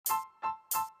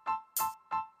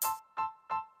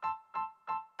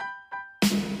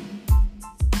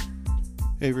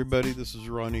Hey everybody, this is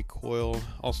Ronnie Coyle,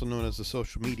 also known as the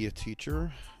social media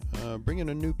teacher, bringing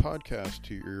a new podcast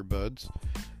to your earbuds.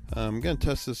 I'm going to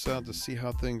test this out to see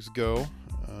how things go,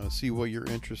 see what your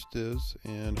interest is,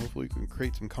 and hopefully we can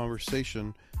create some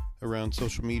conversation around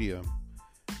social media.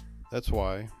 That's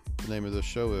why the name of this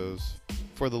show is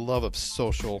For the Love of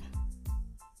Social,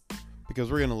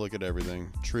 because we're going to look at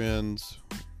everything, trends,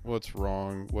 what's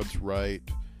wrong, what's right,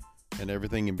 and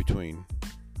everything in between.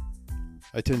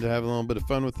 I tend to have a little bit of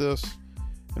fun with this,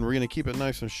 and we're going to keep it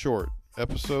nice and short.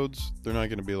 Episodes, they're not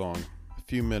going to be long. A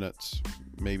few minutes,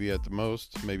 maybe at the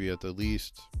most, maybe at the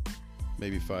least,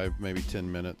 maybe 5, maybe 10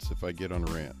 minutes if I get on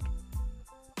a rant.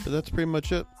 But that's pretty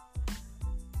much it.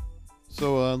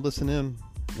 So listen in,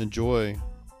 enjoy,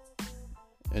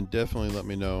 and definitely let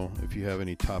me know if you have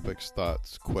any topics,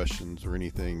 thoughts, questions, or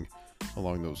anything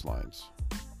along those lines.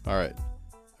 All right.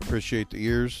 Appreciate the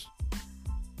ears.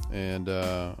 And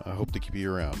I hope to keep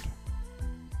you around.